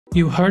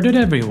You heard it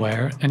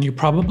everywhere, and you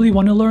probably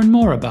want to learn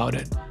more about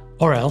it.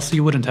 Or else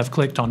you wouldn't have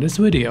clicked on this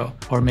video.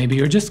 Or maybe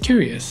you're just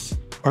curious.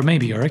 Or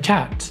maybe you're a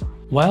cat.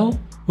 Well,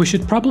 we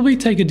should probably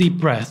take a deep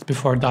breath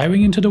before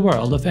diving into the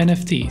world of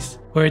NFTs,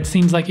 where it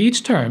seems like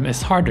each term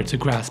is harder to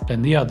grasp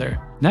than the other.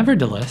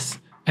 Nevertheless,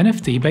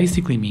 NFT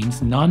basically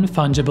means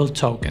non-fungible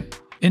token.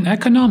 In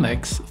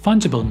economics,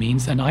 fungible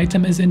means an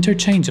item is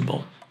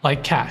interchangeable,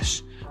 like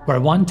cash, where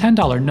one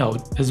 $10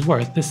 note is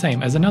worth the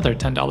same as another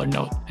 $10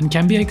 note and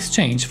can be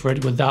exchanged for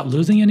it without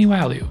losing any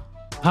value.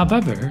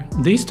 However,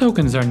 these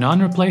tokens are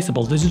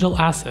non-replaceable digital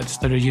assets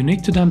that are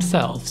unique to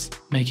themselves,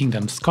 making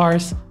them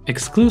scarce,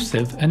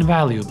 exclusive, and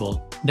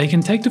valuable. They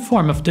can take the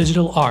form of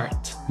digital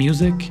art,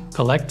 music,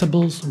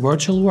 collectibles,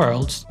 virtual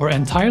worlds, or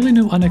entirely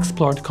new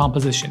unexplored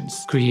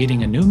compositions,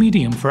 creating a new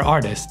medium for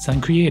artists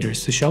and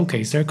creators to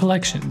showcase their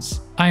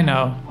collections. I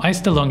know, I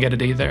still don't get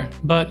it either,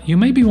 but you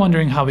may be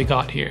wondering how we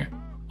got here.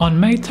 On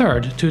May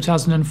 3rd,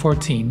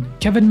 2014,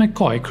 Kevin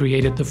McCoy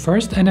created the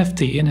first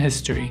NFT in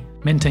history,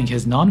 minting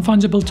his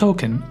non-fungible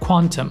token,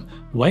 Quantum,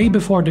 way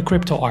before the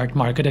crypto art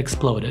market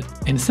exploded.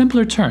 In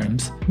simpler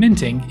terms,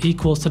 minting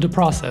equals to the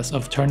process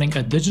of turning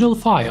a digital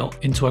file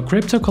into a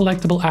crypto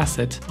collectible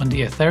asset on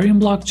the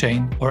Ethereum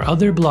blockchain or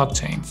other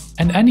blockchains.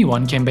 And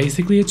anyone can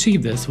basically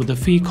achieve this with a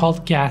fee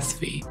called gas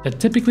fee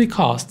that typically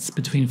costs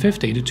between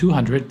 $50 to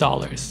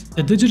 $200.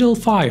 The digital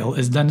file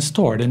is then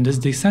stored in this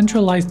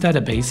decentralized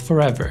database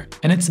forever,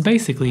 and it's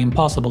basically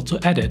impossible to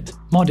edit,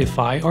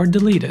 modify, or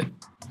delete it.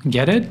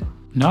 Get it?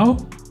 No?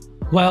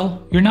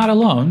 Well, you're not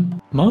alone.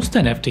 Most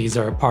NFTs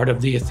are a part of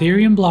the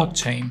Ethereum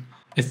blockchain.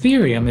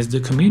 Ethereum is the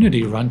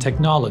community-run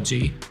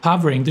technology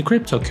powering the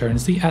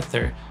cryptocurrency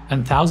Ether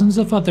and thousands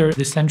of other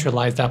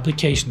decentralized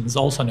applications,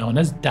 also known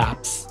as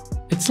dApps.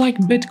 It's like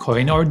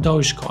Bitcoin or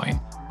Dogecoin,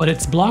 but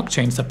its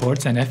blockchain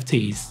supports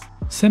NFTs.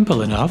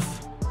 Simple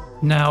enough.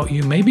 Now,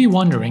 you may be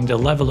wondering the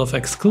level of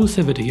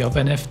exclusivity of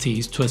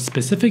NFTs to a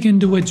specific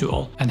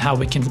individual and how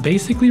we can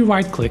basically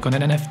right-click on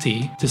an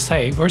NFT to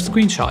save or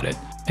screenshot it,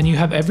 and you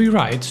have every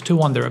right to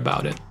wonder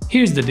about it.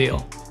 Here's the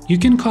deal. You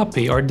can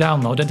copy or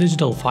download a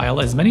digital file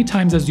as many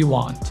times as you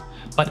want,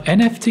 but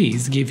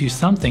NFTs give you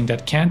something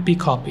that can't be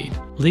copied: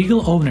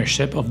 legal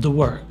ownership of the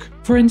work.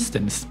 For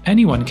instance,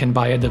 anyone can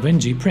buy a Da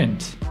Vinci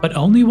print, but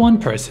only one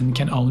person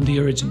can own the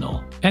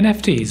original.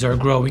 NFTs are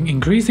growing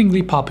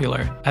increasingly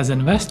popular as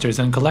investors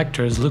and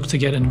collectors look to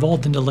get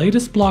involved in the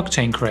latest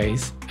blockchain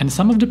craze, and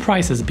some of the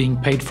prices being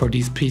paid for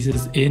these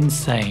pieces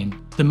insane.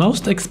 The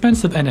most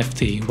expensive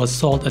NFT was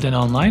sold at an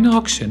online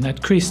auction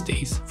at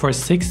Christie's for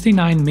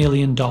 $69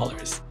 million.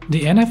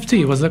 The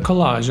NFT was a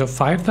collage of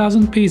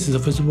 5,000 pieces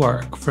of his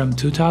work from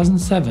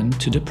 2007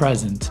 to the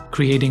present,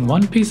 creating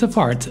one piece of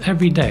art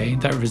every day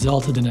that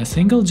resulted in a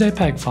single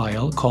JPEG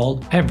file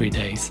called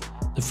Everydays,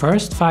 the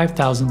first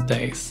 5,000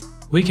 days.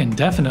 We can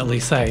definitely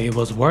say it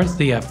was worth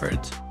the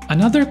effort.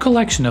 Another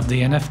collection of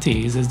the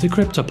NFTs is the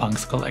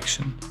CryptoPunks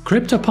collection.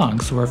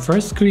 CryptoPunks were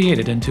first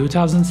created in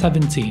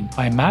 2017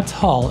 by Matt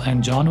Hall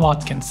and John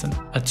Watkinson,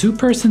 a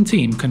two-person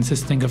team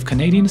consisting of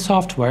Canadian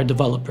software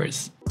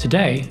developers.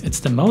 Today,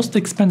 it's the most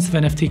expensive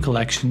NFT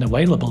collection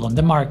available on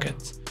the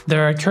market.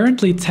 There are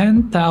currently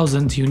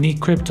 10,000 unique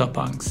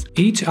CryptoPunks,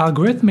 each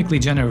algorithmically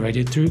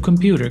generated through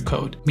computer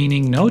code,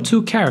 meaning no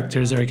two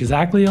characters are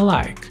exactly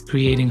alike,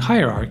 creating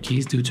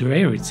hierarchies due to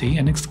rarity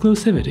and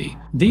exclusivity.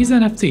 These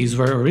NFTs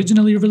were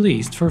originally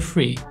released for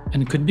free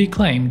and could be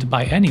claimed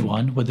by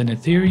anyone with an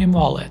Ethereum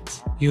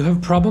wallet. You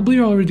have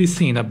probably already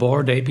seen a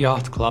Bored Ape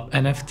Yacht Club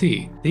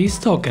NFT. These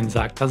tokens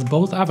act as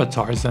both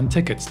avatars and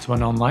tickets to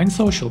an online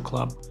social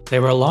club. They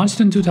were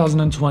launched in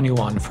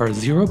 2021 for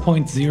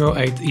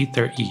 0.08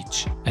 Ether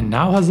each, and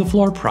now has a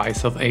floor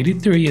price of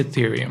 83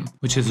 Ethereum,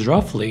 which is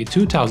roughly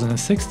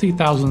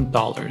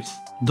 $2,060,000.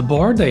 The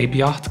Bored Ape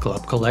Yacht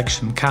Club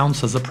collection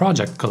counts as a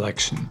project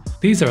collection.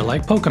 These are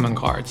like Pokemon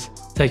cards,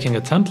 taking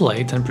a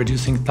template and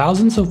producing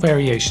thousands of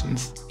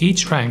variations,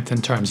 each ranked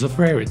in terms of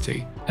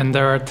rarity. And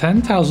there are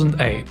 10,000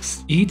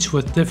 apes, each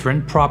with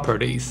different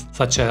properties,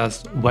 such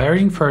as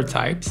wearing fur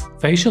types,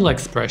 facial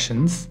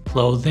expressions,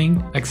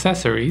 clothing,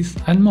 accessories,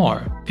 and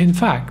more. In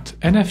fact,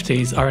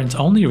 NFTs aren't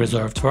only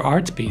reserved for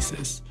art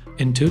pieces.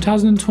 In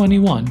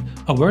 2021,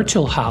 a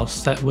virtual house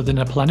set within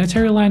a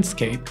planetary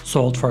landscape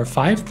sold for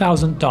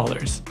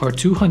 $5,000 or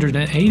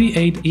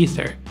 288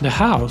 Ether. The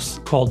house,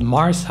 called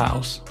Mars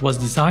House, was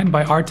designed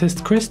by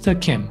artist Krista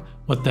Kim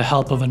with the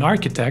help of an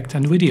architect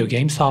and video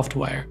game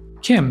software.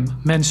 Kim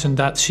mentioned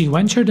that she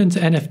ventured into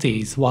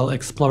NFTs while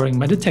exploring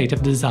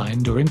meditative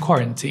design during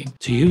quarantine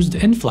to use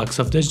the influx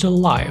of digital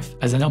life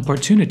as an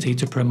opportunity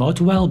to promote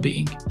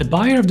well-being. The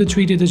buyer of the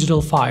 3D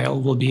digital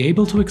file will be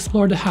able to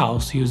explore the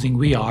house using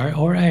VR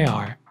or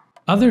AR.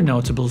 Other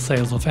notable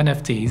sales of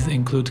NFTs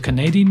include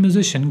Canadian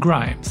musician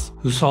Grimes,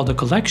 who sold a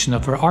collection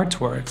of her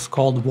artworks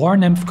called War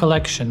Nymph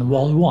Collection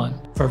Vol 1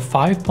 for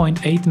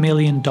 $5.8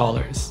 million,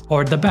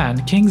 or the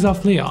band Kings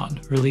of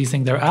Leon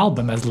releasing their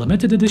album as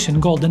limited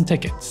edition golden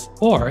tickets,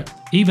 or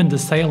even the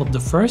sale of the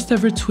first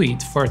ever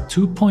tweet for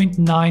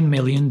 $2.9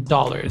 million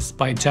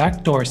by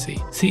Jack Dorsey,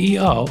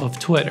 CEO of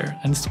Twitter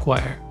and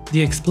Square.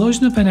 The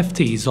explosion of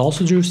NFTs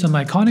also drew some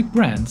iconic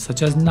brands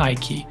such as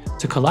Nike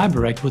to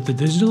collaborate with the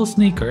digital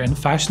sneaker and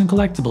fashion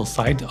collectible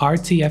site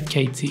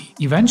RTFKT,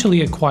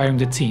 eventually acquiring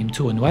the team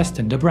to invest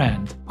in the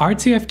brand.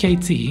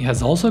 RTFKT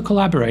has also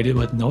collaborated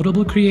with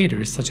notable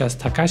creators such as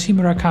Takashi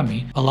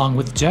Murakami along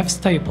with Jeff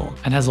Staple,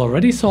 and has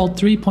already sold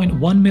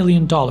 $3.1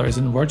 million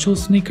in virtual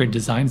sneaker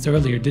designs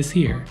earlier this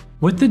year.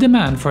 With the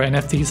demand for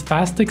NFTs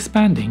fast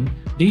expanding,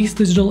 these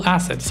digital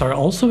assets are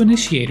also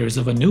initiators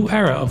of a new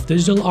era of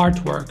digital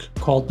artwork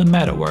called the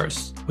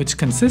Metaverse, which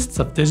consists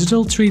of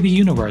digital 3D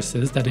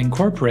universes that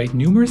incorporate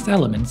numerous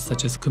elements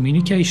such as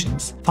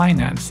communications,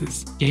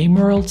 finances, game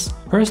worlds,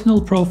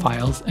 personal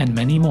profiles, and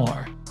many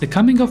more. The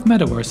coming of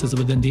metaverses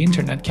within the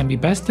internet can be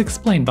best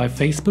explained by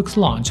Facebook's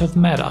launch of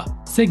Meta,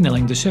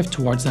 signaling the shift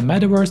towards a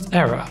metaverse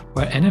era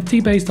where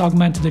NFT-based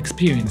augmented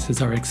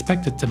experiences are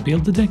expected to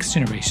build the next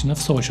generation of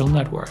social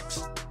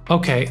networks.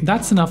 Okay,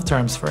 that's enough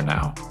terms for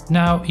now.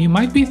 Now, you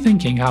might be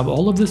thinking how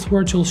all of this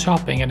virtual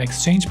shopping and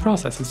exchange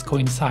processes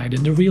coincide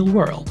in the real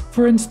world.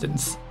 For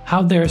instance,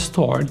 how they're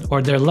stored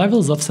or their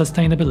levels of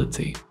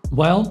sustainability.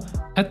 Well,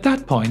 at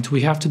that point we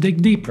have to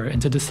dig deeper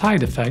into the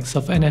side effects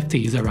of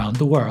NFTs around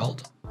the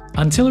world.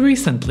 Until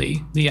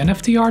recently, the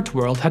NFT art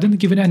world hadn't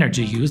given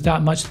energy use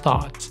that much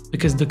thought,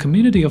 because the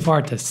community of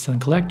artists and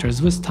collectors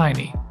was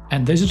tiny,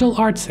 and digital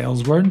art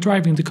sales weren't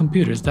driving the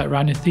computers that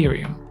ran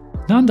Ethereum.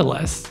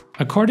 Nonetheless,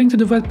 according to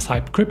the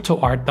website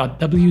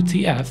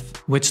cryptoart.wtf,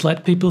 which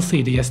let people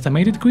see the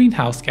estimated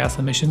greenhouse gas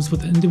emissions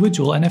with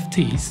individual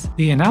NFTs,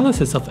 the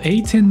analysis of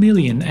 18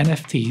 million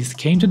NFTs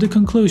came to the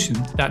conclusion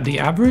that the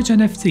average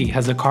NFT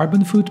has a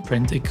carbon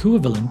footprint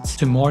equivalent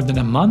to more than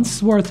a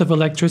month's worth of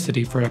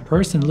electricity for a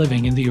person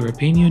living in the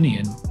European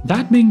Union.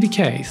 That being the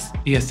case,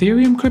 the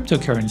Ethereum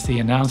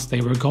cryptocurrency announced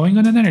they were going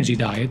on an energy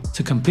diet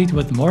to compete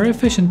with more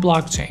efficient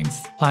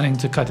blockchains, planning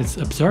to cut its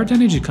absurd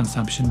energy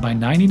consumption by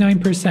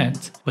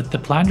 99% with the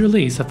planned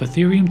release of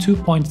Ethereum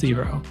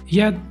 2.0.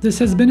 Yet, this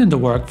has been in the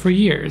work for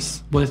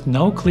years, with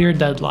no clear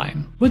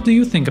deadline. What do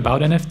you think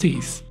about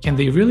NFTs? Can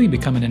they really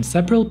become an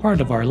inseparable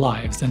part of our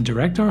lives and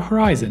direct our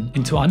horizon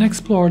into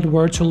unexplored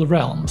virtual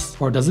realms?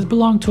 Or does it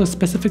belong to a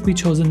specifically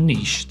chosen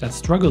niche that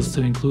struggles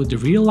to include the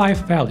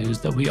real-life values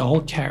that we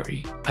all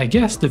carry? I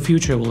guess the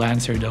future will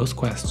answer those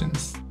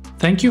questions.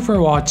 Thank you for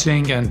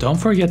watching, and don't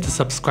forget to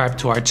subscribe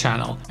to our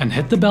channel and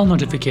hit the bell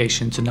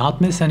notification to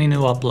not miss any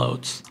new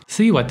uploads.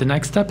 See you at the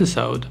next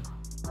episode.